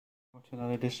To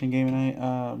another edition of Gaming Night.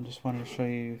 Just wanted to show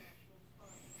you a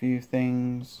few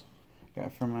things I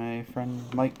got from my friend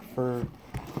Mike for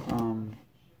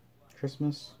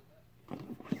Christmas.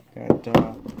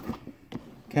 Got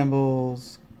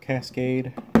Kemble's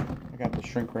Cascade. I got the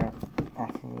shrink wrap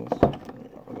off of this.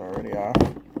 It was already off.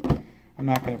 I'm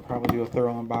not going to probably do a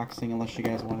thorough unboxing unless you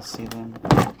guys want to see them.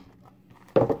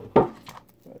 But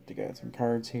you got some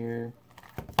cards here.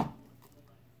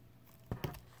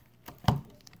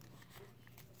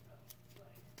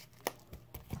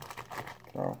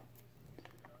 So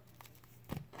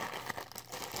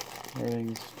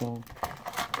everything's still.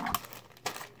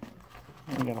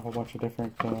 We got a whole bunch of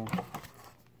different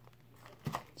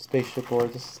spaceship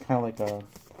boards. This is kind of like a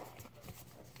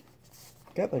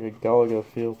got like a Galaga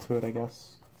feel to it, I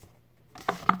guess.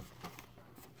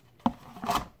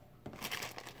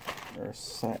 Or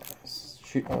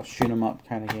shoot 'em up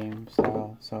kind of game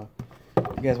style. So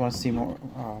if you guys want to see more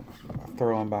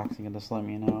thorough unboxing, just let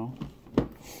me know.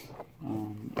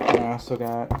 I also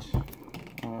got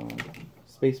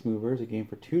Space Movers, a game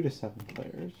for 2 to 7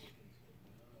 players.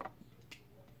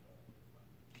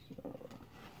 So,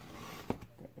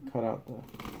 gotta cut out the.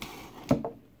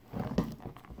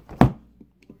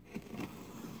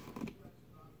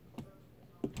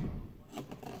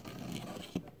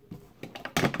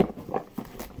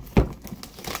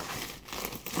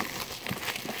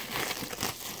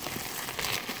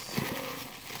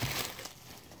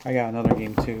 I got another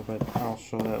game too, but I'll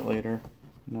show that later,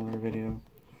 another video.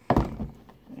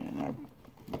 And I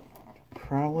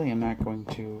probably am not going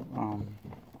to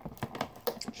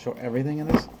show everything in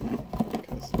this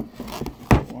because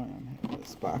one,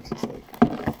 this box is like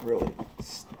really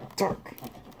stark.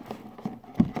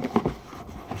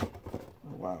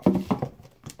 Wow.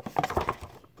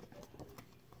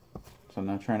 So I'm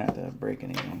not trying not to break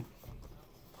anything.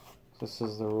 This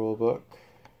is the rule book.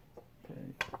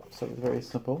 So it's very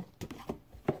simple.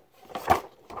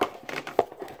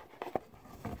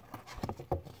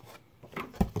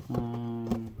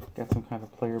 Got some kind of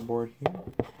player board here.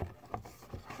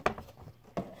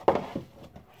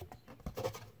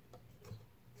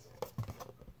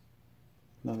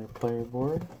 Another player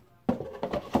board.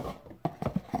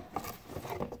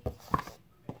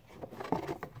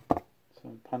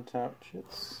 Some punch out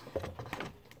chits.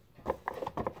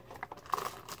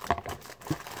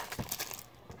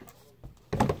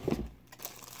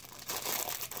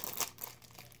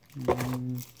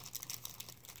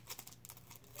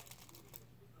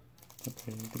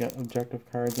 Okay, we got objective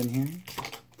cards in here.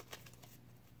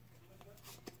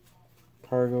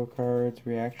 Cargo cards,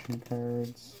 reaction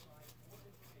cards.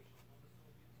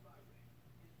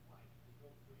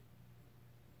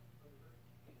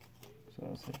 So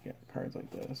it's like, yeah, cards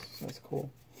like this. That's cool.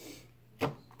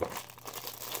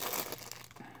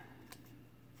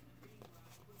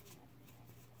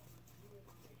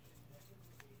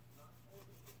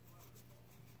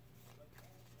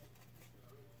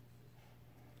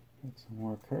 Got some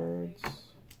more cards.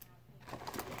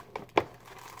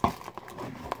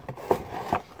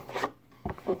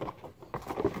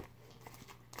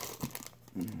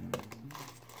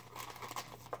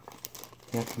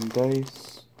 Got some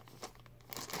dice.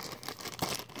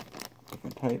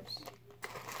 Different types.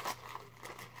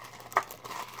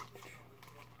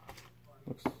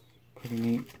 Looks pretty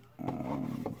neat.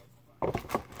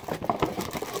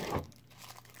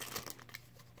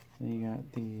 Then you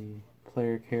got the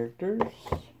player characters.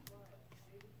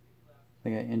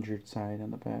 They got injured side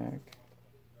on the back.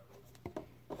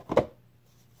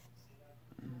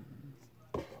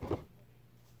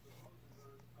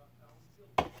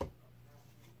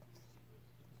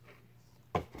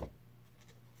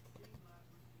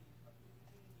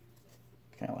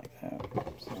 Kind of like that.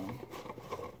 So.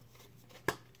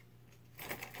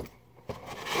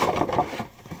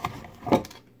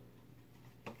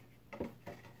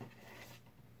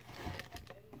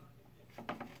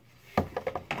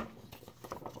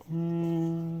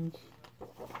 And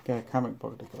got a comic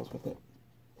book that goes with it.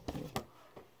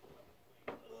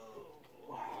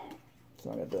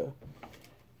 So I had to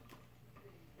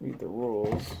read the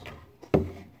rules.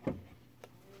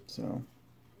 So,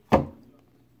 and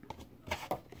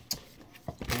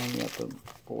we got the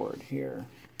board here.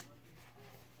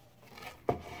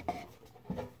 It's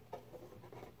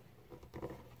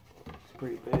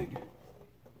pretty big.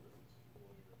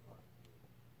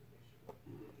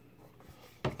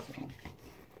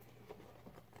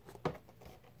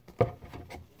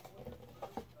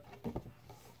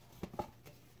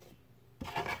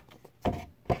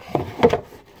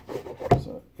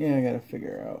 Yeah, I gotta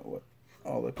figure out what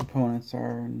all the components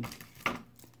are and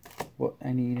what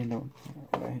I need and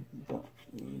what I don't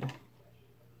need.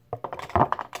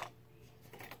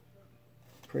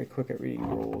 quick at reading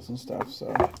rules and stuff,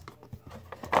 so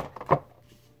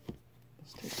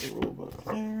let's take the rule book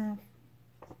there.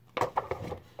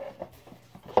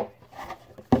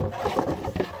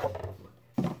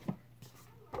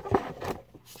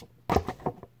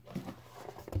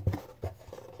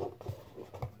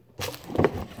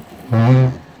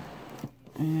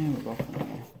 And we'll go from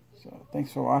there. So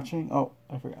thanks for watching. Oh,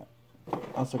 I forgot. I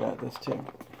also got this too.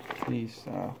 These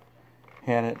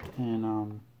had it,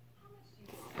 and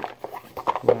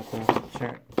we'll have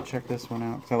to check this one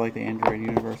out because I like the Android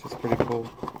universe. It's pretty cool.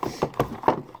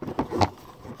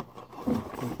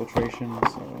 Infiltration.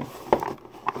 So.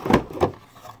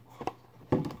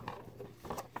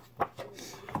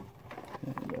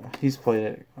 And, he's played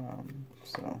it,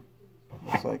 so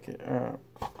looks like it.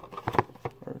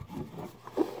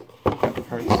 Got the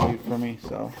cards saved for me,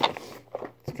 so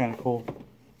it's kind of cool.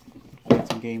 Got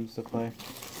some games to play.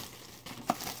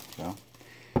 So,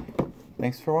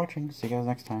 thanks for watching. See you guys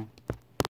next time.